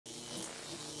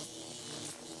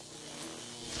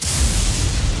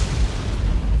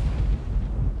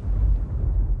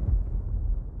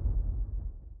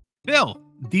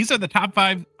These are the top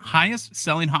 5 highest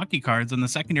selling hockey cards in the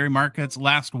secondary markets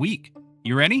last week.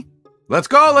 You ready? Let's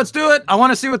go. Let's do it. I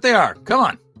want to see what they are. Come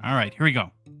on. All right, here we go.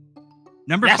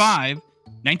 Number 5,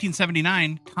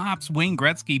 1979 Topps Wayne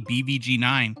Gretzky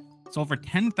BVG9 sold for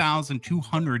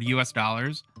 $10,200 US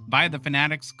by the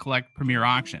Fanatics Collect Premier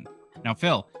Auction. Now,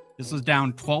 Phil, this was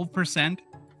down 12%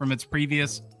 from its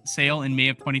previous sale in May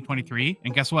of 2023.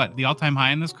 And guess what? The all-time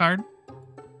high in this card?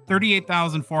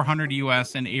 $38,400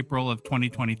 US in April of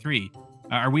 2023.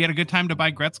 Are we at a good time to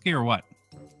buy Gretzky or what?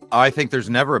 I think there's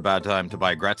never a bad time to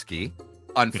buy Gretzky.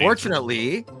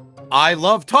 Unfortunately, I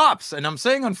love Topps, and I'm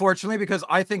saying unfortunately because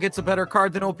I think it's a better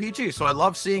card than O-Pee-Chee. So I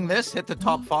love seeing this hit the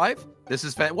top 5. This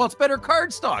is well, it's better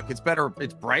card stock. It's better.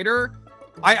 It's brighter.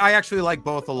 I actually like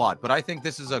both a lot, but I think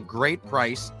this is a great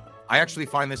price. I actually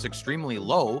find this extremely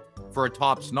low for a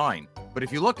Topps 9. But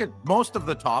if you look at most of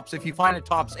the Topps, if you find a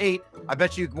Topps 8, I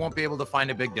bet you won't be able to find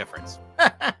a big difference.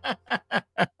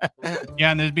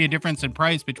 Yeah, and there'd be a difference in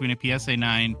price between a PSA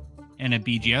 9 and a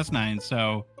BGS 9.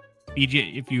 So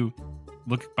if you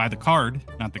look by the card,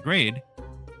 not the grade,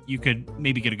 you could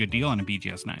maybe get a good deal on a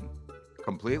BGS 9.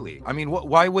 Completely. I mean,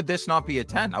 why would this not be a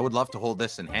 10? I would love to hold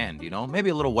this in hand, you know? Maybe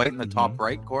a little white in the top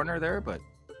right corner there, but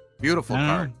beautiful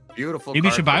card. Beautiful Maybe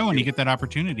you should buy one. You get that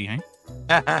opportunity, hey?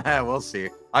 We'll see.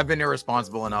 I've been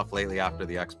irresponsible enough lately after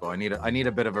the expo. I need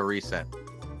a bit of a reset.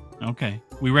 Okay.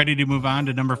 We ready to move on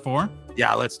to number 4?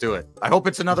 Yeah, let's do it. I hope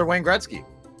it's another Wayne Gretzky.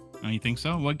 Oh, you think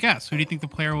so? Well, guess. Who do you think the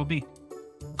player will be?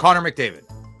 Connor McDavid.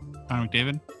 Connor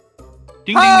McDavid?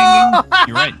 Ding, ding, ding, ding.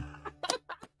 You're right.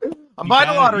 I'm buying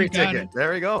a lottery ticket.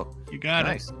 There we go. You got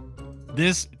it.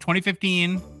 This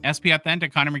 2015 SP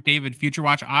Authentic Connor McDavid Future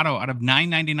Watch Auto out of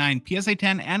 $9.99 PSA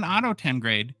 10 and Auto 10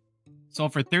 grade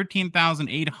sold for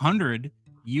 $13,800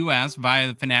 US via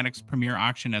the Fanatics Premier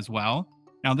Auction as well.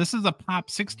 Now, this is a Pop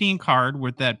 16 card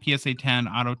with that PSA 10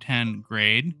 Auto 10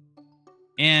 grade.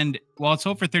 And while it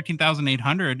sold for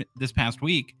 $13,800 this past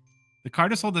week, the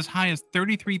card has sold as high as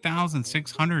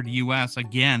 $33,600 US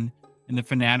again in the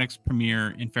Fanatics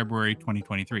Premier in February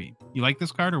 2023. You like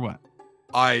this card or what?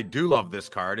 I do love this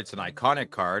card. It's an iconic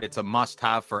card. It's a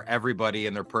must-have for everybody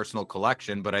in their personal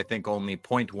collection, but I think only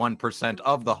 0.1%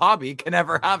 of the hobby can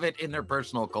ever have it in their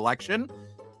personal collection.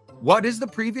 What is the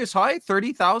previous high?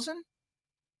 30,000?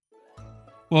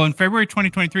 Well, in February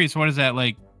 2023, so what is that,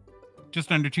 like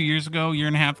just under 2 years ago, year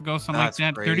and a half ago, something like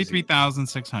that?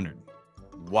 33,600.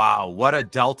 Wow, what a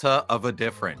delta of a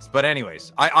difference. But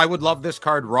anyways, I would love this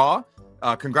card raw.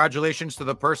 Congratulations to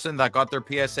the person that got their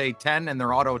PSA 10 and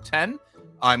their Auto 10.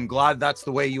 I'm glad that's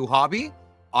the way you hobby.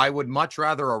 I would much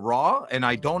rather a raw, and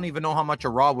I don't even know how much a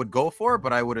raw would go for,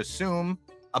 but I would assume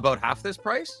about half this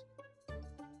price.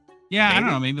 Yeah, maybe. I don't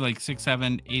know, maybe like 6,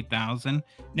 7, 8,000.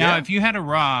 Now, if you had a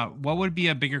raw, what would be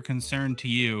a bigger concern to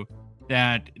you?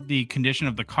 That the condition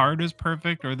of the card is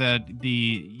perfect, or that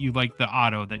you like the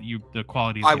auto, that the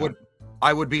quality is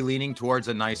I would be leaning towards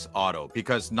a nice auto,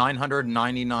 because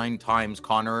 999 times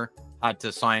Connor had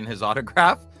to sign his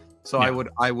autograph. So yeah.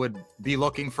 I would be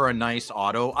looking for a nice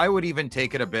auto. I would even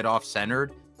take it a bit off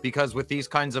centered, because with these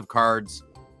kinds of cards,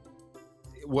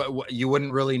 you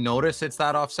wouldn't really notice it's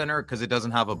that off center because it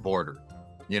doesn't have a border,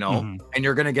 you know, and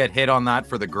you're going to get hit on that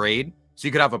for the grade. So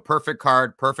you could have a perfect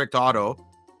card, perfect auto,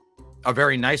 a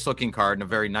very nice looking card and a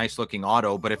very nice looking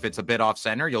auto. But if it's a bit off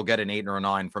center, you'll get an 8 or a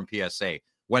 9 from PSA.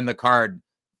 When the card,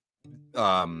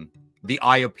 the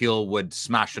eye appeal would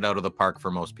smash it out of the park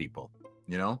for most people,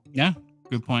 you know? Yeah,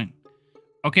 good point.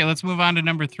 Okay, let's move on to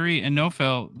number 3. And no,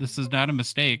 Phil, this is not a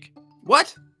mistake.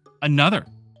 What? Another.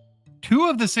 2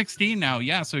 of the 16 now.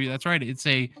 Yeah, so that's right. It's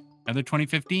another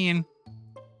 2015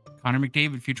 Connor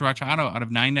McDavid Future Watch Auto out of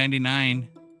 $9.99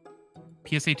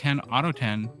 PSA 10 Auto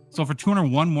 10 sold for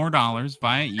 $201 more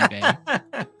via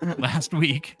eBay last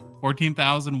week,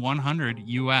 $14,100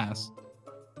 US.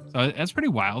 So that's pretty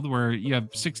wild, where you have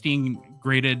 16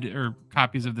 graded or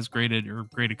copies of this graded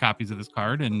copies of this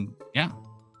card. And yeah,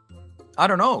 I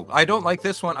don't know. I don't like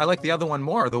this one. I like the other one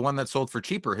more. The one that sold for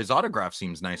cheaper. His autograph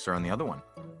seems nicer on the other one.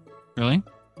 Really?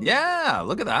 Yeah.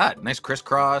 Look at that. Nice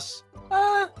crisscross.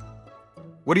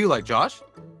 What do you like, Josh?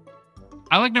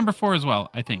 I like number 4 as well.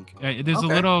 I think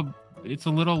it's a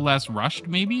little less rushed.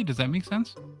 Maybe. Does that make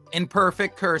sense? In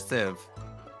perfect cursive.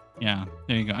 Yeah.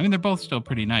 There you go. I mean, they're both still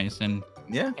pretty nice. And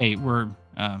yeah, hey, we're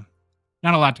not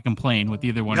a lot to complain with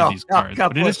either one of these cards,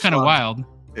 but it is kind of wild.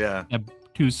 Yeah.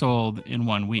 2 sold in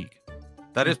 1 week.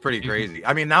 That is pretty crazy.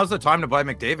 I mean, now's the time to buy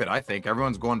McDavid. I think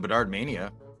everyone's going Bedard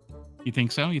Mania. You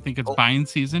think so? You think it's buying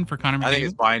season for Connor McDavid? I think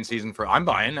it's buying season I'm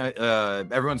buying.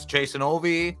 Everyone's chasing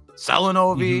Ovi, selling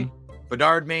Ovi,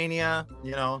 Bedard Mania,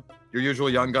 you know, your usual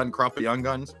young gun crop of young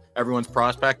guns. Everyone's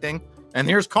prospecting. And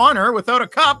here's Connor without a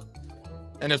cup,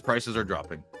 and his prices are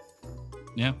dropping.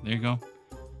 Yeah, there you go.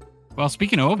 Well,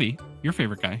 speaking of Ovi, your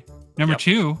favorite guy, number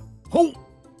 2,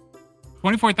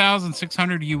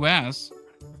 24,600 US,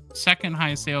 second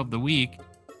highest sale of the week,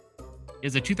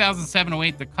 is a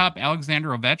 2007-08 The Cup Alexander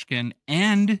Ovechkin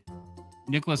and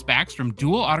Nicholas Backstrom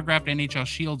dual autographed NHL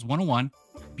Shields 101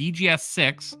 BGS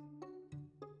 6,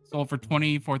 sold for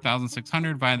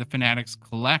 24,600 via the Fanatics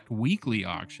Collect weekly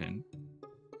auction.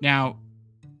 Now,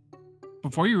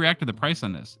 before you react to the price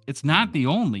on this, it's not the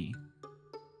only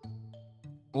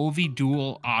Ovi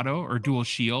dual auto or dual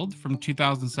shield from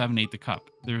 2007-08 The Cup.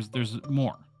 There's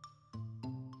more.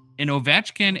 An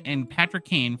Ovechkin and Patrick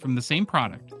Kane from the same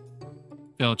product.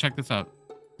 Phil, check this out.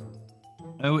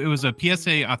 It was a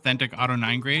PSA Authentic Auto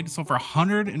 9 grade, sold for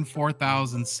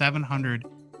 $104,700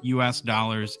 US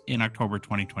dollars in October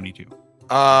 2022.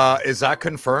 Is that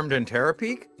confirmed in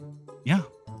Terapeak? Yeah.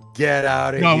 Get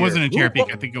out of here. No, it wasn't in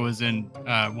Terapeak. I think it was in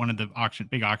one of the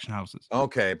big auction houses.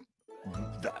 Okay.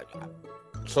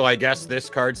 So I guess this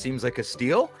card seems like a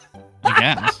steal? I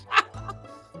guess.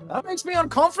 That makes me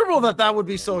uncomfortable that would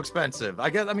be so expensive. I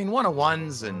guess, I mean,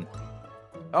 101s and...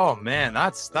 Oh, man,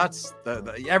 that's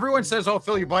everyone says, oh,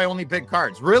 Phil, you buy only big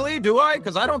cards. Really? Do I?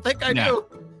 Because I don't think I do.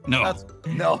 No.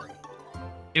 No.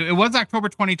 It was October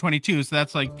 2022, so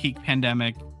that's like peak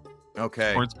pandemic.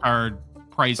 Okay. Sports card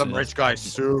prices. Some rich guy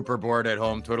super bored at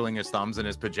home, twiddling his thumbs in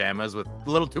his pajamas with a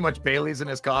little too much Bailey's in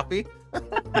his coffee.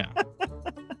 Yeah.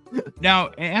 Now,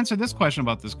 answer this question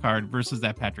about this card versus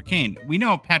that Patrick Kane. We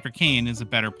know Patrick Kane is a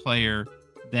better player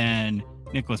than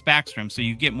Nicholas Backstrom, so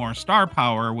you get more star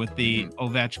power with the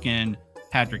Ovechkin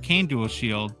Patrick Kane dual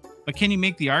shield. But can you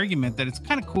make the argument that it's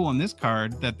kind of cool in this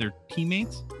card that they're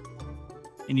teammates,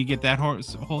 and you get that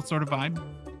whole sort of vibe?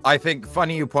 I think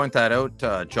funny you point that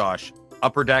out, Josh.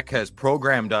 Upper Deck has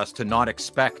programmed us to not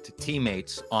expect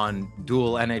teammates on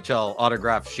dual NHL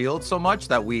autograph shields so much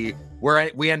that we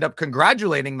end up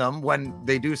congratulating them when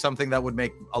they do something that would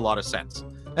make a lot of sense.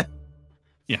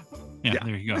 Yeah,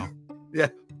 there you go. Yeah.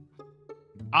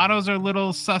 Autos are a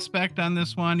little suspect on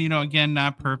this one. You know, again,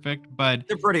 not perfect, but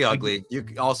they're pretty ugly.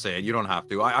 I'll say it. You don't have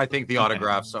to. I think the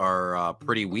autographs are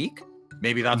pretty weak.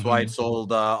 Maybe that's why it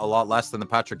sold a lot less than the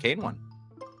Patrick Kane one.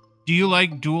 Do you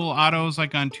like dual autos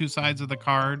like on two sides of the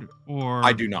card, or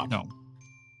I do not. No.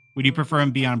 Would you prefer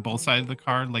them be on both sides of the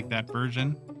card, like that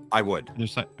version? I would.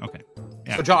 Okay.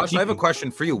 Yeah. So, Josh, I have a question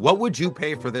for you. What would you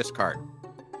pay for this card?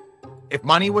 If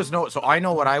money was so I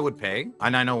know what I would pay,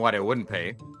 and I know what I wouldn't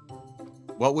pay.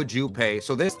 What would you pay?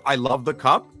 So I love the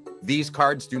cup. These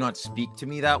cards do not speak to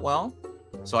me that well.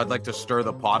 So I'd like to stir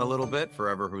the pot a little bit for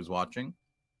ever who's watching.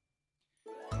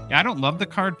 Yeah, I don't love the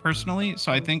card personally, so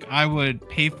I think I would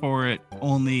pay for it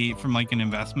only from like an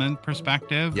investment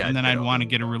perspective, and then I'd want to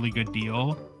get a really good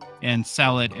deal and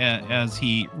sell it as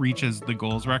he reaches the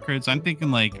goals records. I'm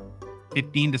thinking like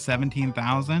 15 to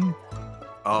 17,000.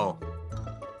 Oh,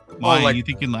 why? Are you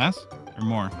thinking less or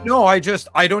more? No, I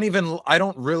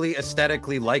don't really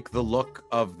aesthetically like the look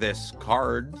of this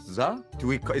card. Is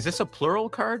this a plural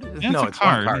card? Yeah, no, it's a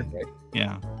card. One card, right?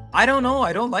 Yeah. I don't know.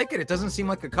 I don't like it. It doesn't seem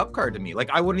like a cup card to me. Like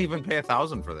I wouldn't even pay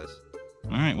 1,000 for this.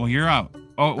 All right. Well, you're out.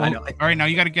 Oh, well, all right. Now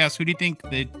you got to guess. Who do you think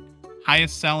the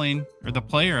highest selling or the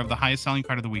player of the highest selling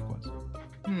card of the week was?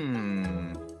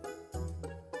 I'm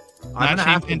gonna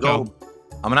have to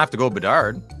go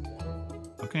Bedard.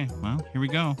 Okay. Well, here we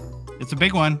go. It's a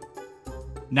big one.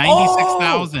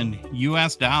 96,000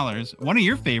 US dollars. One of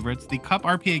your favorites, the Cup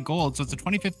RPA Gold. So it's a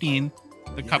 2015,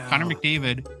 the Cup Connor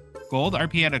McDavid Gold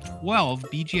RPA at a 12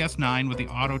 BGS 9 with the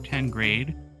Auto 10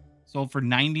 grade. Sold for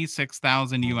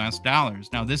 96,000 US dollars.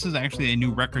 Now, this is actually a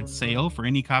new record sale for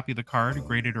any copy of the card,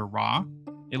 graded or raw.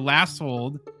 It last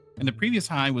sold, and the previous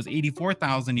high was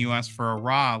 84,000 US for a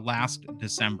raw last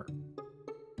December.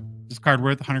 This card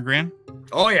worth 100 grand?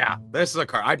 Oh yeah, this is a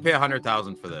card. I'd pay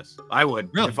 100,000 for this. I would.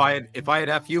 Really? If I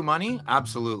had FU money,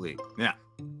 absolutely. Yeah.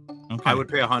 Okay. I would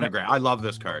pay 100 grand. I love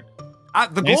this card.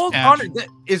 The nice gold card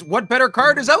is what better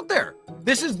card is out there?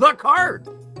 This is the card.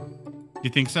 You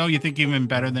think so? You think even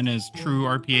better than his true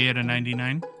RPA at a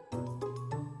 99?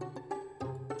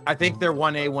 I think they're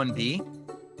 1A, 1B.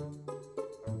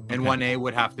 And 1A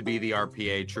would have to be the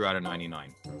RPA true out of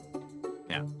 99.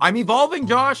 Yeah. I'm evolving,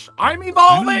 Josh. I'm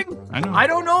evolving. I know. I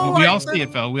don't know. Well, we all see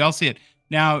it, Phil. We all see it.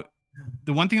 Now,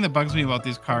 the one thing that bugs me about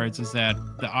these cards is that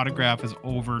the autograph is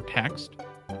over text.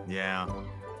 Yeah.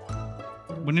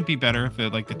 Wouldn't it be better if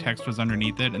the text was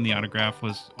underneath it and the autograph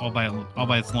was all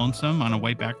by its lonesome on a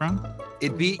white background?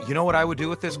 It'd be, you know what I would do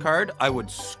with this card? I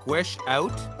would squish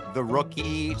out the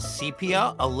rookie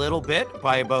sepia a little bit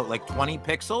by about like 20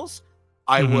 pixels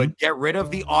I would get rid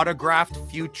of the autographed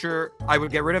future. I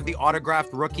would get rid of the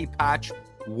autographed rookie patch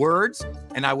words,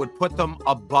 and I would put them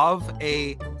above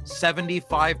a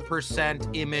 75%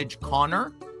 image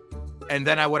Connor. And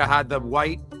then I would have had the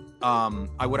white.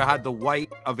 I would have had the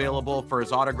white available for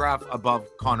his autograph above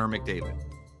Connor McDavid.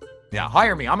 Yeah,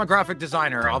 hire me. I'm a graphic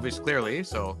designer, obviously, clearly.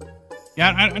 So,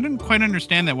 yeah, I didn't quite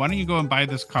understand that. Why don't you go and buy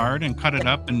this card and cut it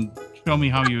up and show me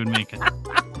how you would make it?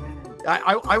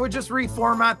 I would just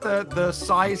reformat the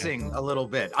sizing a little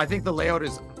bit. I think the layout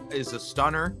is a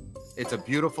stunner. It's a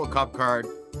beautiful cup card.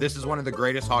 This is one of the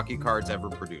greatest hockey cards ever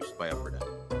produced by Upper Deck.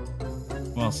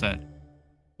 Well said.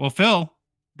 Well, Phil,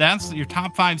 that's your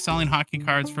top 5 selling hockey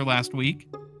cards for last week.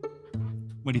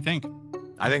 What do you think?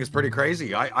 I think it's pretty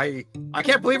crazy. I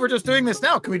can't believe we're just doing this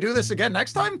now. Can we do this again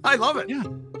next time? I love it.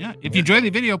 Yeah. If you enjoyed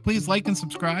the video, please like and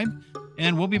subscribe,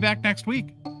 and we'll be back next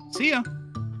week. See ya.